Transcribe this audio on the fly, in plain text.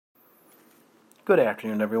Good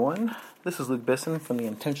afternoon, everyone. This is Luke Bisson from the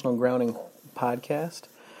Intentional Grounding Podcast,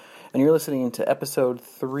 and you're listening to episode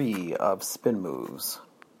 3 of Spin Moves.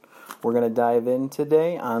 We're going to dive in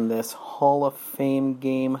today on this Hall of Fame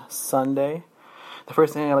game Sunday. The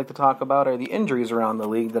first thing I'd like to talk about are the injuries around the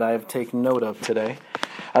league that I've taken note of today.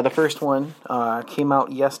 The first one came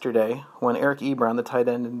out yesterday when Eric Ebron, the tight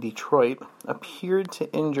end in Detroit, appeared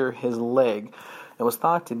to injure his leg and was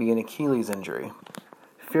thought to be an Achilles injury.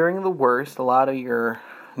 Fearing the worst, a lot of your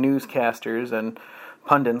newscasters and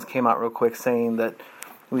pundits came out real quick saying that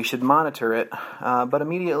we should monitor it, but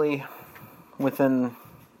immediately within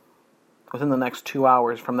the next 2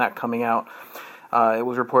 hours from that coming out, it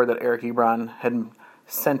was reported that Eric Ebron had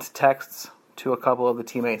sent texts to a couple of the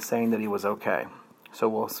teammates saying that he was okay. So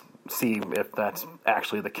we'll see if that's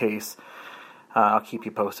actually the case. I'll keep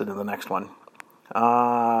you posted in the next one.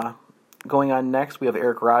 Going on next, we have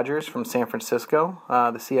Eric Rogers from San Francisco,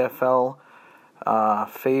 the CFL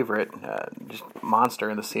favorite, just monster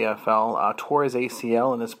in the CFL, tore his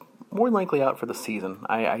ACL and is more than likely out for the season.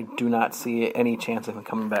 I do not see any chance of him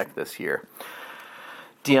coming back this year.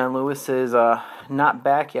 Dion Lewis is not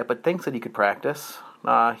back yet, but thinks that he could practice.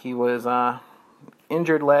 He was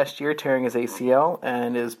injured last year, tearing his ACL,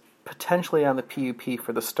 and is potentially on the PUP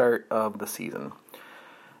for the start of the season.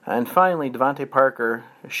 And finally, Devontae Parker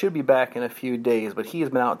should be back in a few days, but he has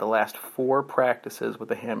been out the last 4 practices with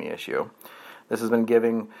a hammy issue. This has been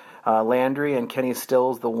giving Landry and Kenny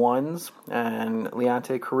Stills the ones, and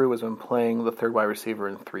Leonte Carroo has been playing the third wide receiver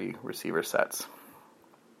in 3 receiver sets.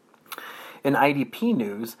 In IDP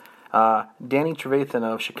news, Danny Trevathan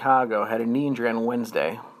of Chicago had a knee injury on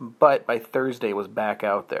Wednesday, but by Thursday was back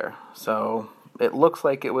out there. So it looks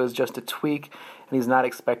like it was just a tweak, and he's not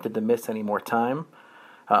expected to miss any more time.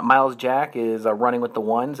 Miles Jack is running with the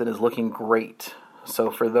ones and is looking great. So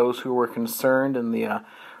for those who were concerned in the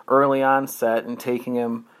early onset and taking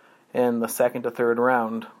him in the 2nd to 3rd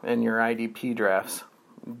round in your IDP drafts,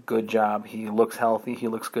 good job. He looks healthy. He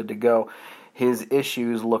looks good to go. His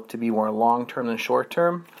issues look to be more long-term than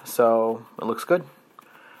short-term, so it looks good.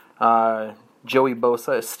 Joey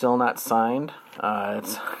Bosa is still not signed.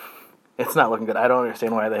 It's not looking good. I don't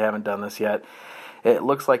understand why they haven't done this yet. It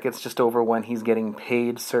looks like it's just over when he's getting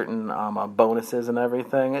paid certain bonuses and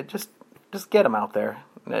everything. Just get him out there.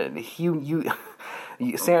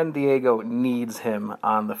 San Diego needs him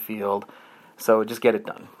on the field, so just get it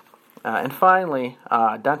done. And finally,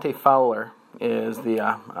 Dante Fowler is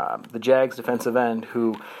the Jags defensive end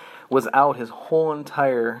who was out his whole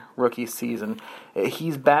entire rookie season.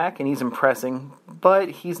 He's back and he's impressing,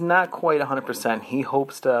 but he's not quite 100%. He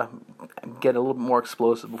hopes to get a little bit more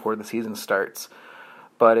explosive before the season starts.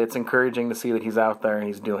 But it's encouraging to see that he's out there and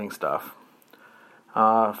he's doing stuff.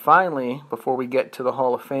 Finally, before we get to the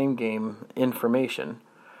Hall of Fame game information,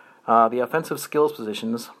 the offensive skills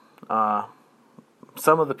positions,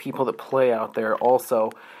 some of the people that play out there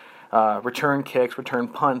also return kicks, return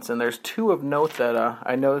punts, and there's 2 of note that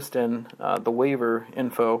I noticed in the waiver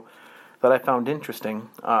info that I found interesting.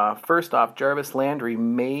 First off, Jarvis Landry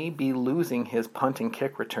may be losing his punt and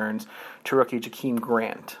kick returns to rookie Jakeem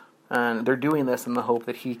Grant. And they're doing this in the hope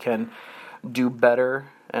that he can do better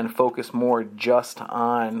and focus more just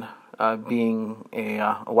on being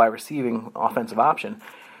a wide receiving offensive option.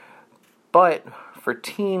 But for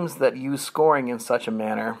teams that use scoring in such a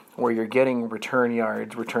manner where you're getting return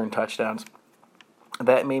yards, return touchdowns,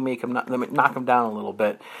 that may make him knock him down a little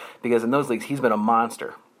bit, because in those leagues he's been a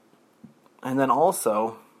monster. And then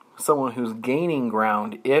also someone who's gaining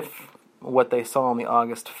ground if what they saw on the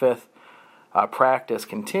August 5th practice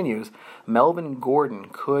continues, Melvin Gordon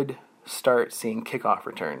could start seeing kickoff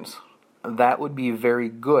returns. That would be very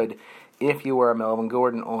good if you were a Melvin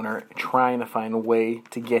Gordon owner trying to find a way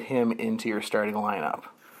to get him into your starting lineup.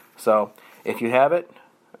 So if you have it,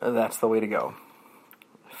 that's the way to go.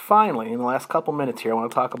 Finally, in the last couple minutes here, I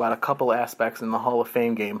want to talk about a couple aspects in the Hall of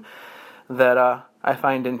Fame game that I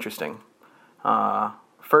find interesting.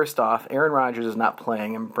 First off, Aaron Rodgers is not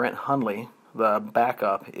playing, and Brent Hundley, the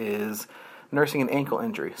backup, is nursing an ankle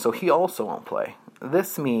injury, so he also won't play.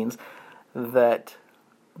 This means that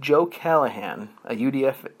Joe Callahan, a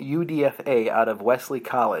UDFA out of Wesley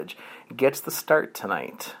College, gets the start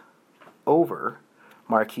tonight over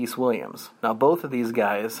Marquise Williams. Now, both of these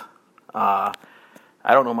guys, I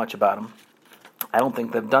don't know much about them. I don't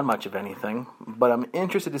think they've done much of anything, but I'm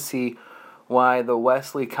interested to see why the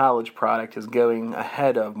Wesley College product is going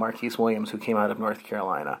ahead of Marquise Williams, who came out of North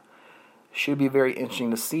Carolina. Should be very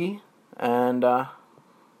interesting to see. And,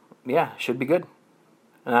 should be good.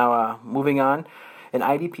 Now, moving on, an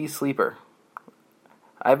IDP sleeper.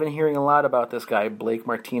 I've been hearing a lot about this guy, Blake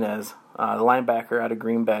Martinez, the linebacker out of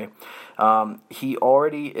Green Bay. He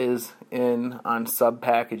already is in on sub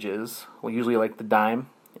packages, usually like the dime,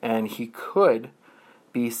 and he could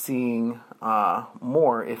be seeing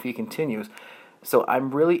more if he continues. So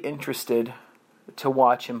I'm really interested to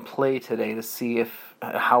watch him play today to see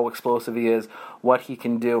how explosive he is, what he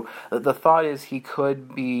can do. The thought is he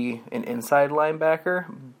could be an inside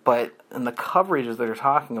linebacker, but in the coverages that they're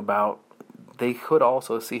talking about, they could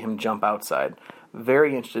also see him jump outside.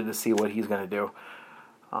 Very interested to see what he's going to do.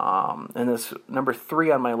 And this number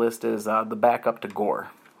 3 on my list is the backup to Gore.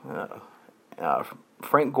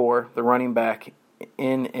 Frank Gore, the running back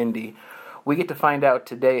in Indy. We get to find out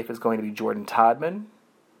today if it's going to be Jordan Todman,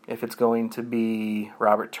 if it's going to be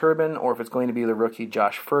Robert Turbin, or if it's going to be the rookie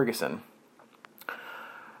Josh Ferguson.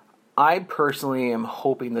 I personally am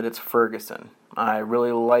hoping that it's Ferguson. I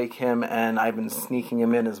really like him, and I've been sneaking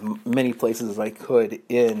him in as many places as I could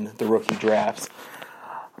in the rookie drafts.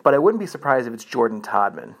 But I wouldn't be surprised if it's Jordan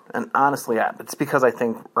Todman. And honestly, it's because I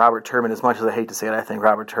think Robert Turbin, as much as I hate to say it, I think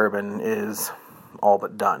Robert Turbin is all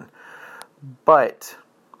but done. But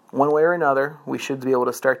one way or another, we should be able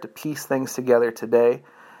to start to piece things together today.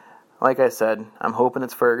 Like I said, I'm hoping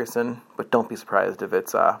it's Ferguson, but don't be surprised if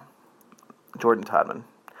it's Jordan Todman.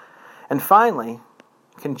 And finally,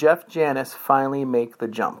 can Jeff Janis finally make the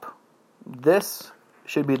jump? This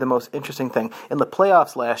should be the most interesting thing. In the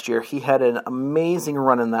playoffs last year, he had an amazing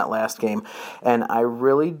run in that last game, and I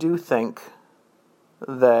really do think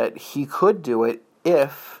that he could do it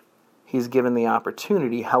if he's given the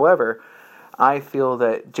opportunity. However, I feel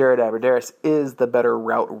that Jared Abbrederis is the better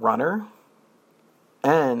route runner,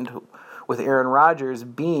 and with Aaron Rodgers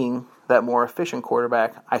being that more efficient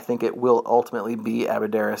quarterback, I think it will ultimately be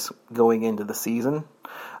Abbrederis going into the season,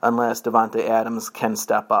 unless Davante Adams can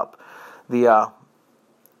step up. The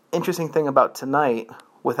interesting thing about tonight,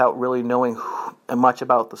 without really knowing much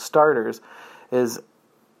about the starters, is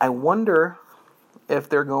I wonder if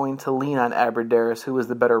they're going to lean on Abbrederis, who is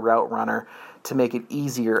the better route runner, to make it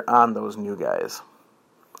easier on those new guys.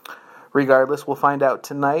 Regardless, we'll find out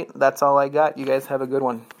tonight. That's all I got. You guys have a good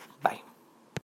one.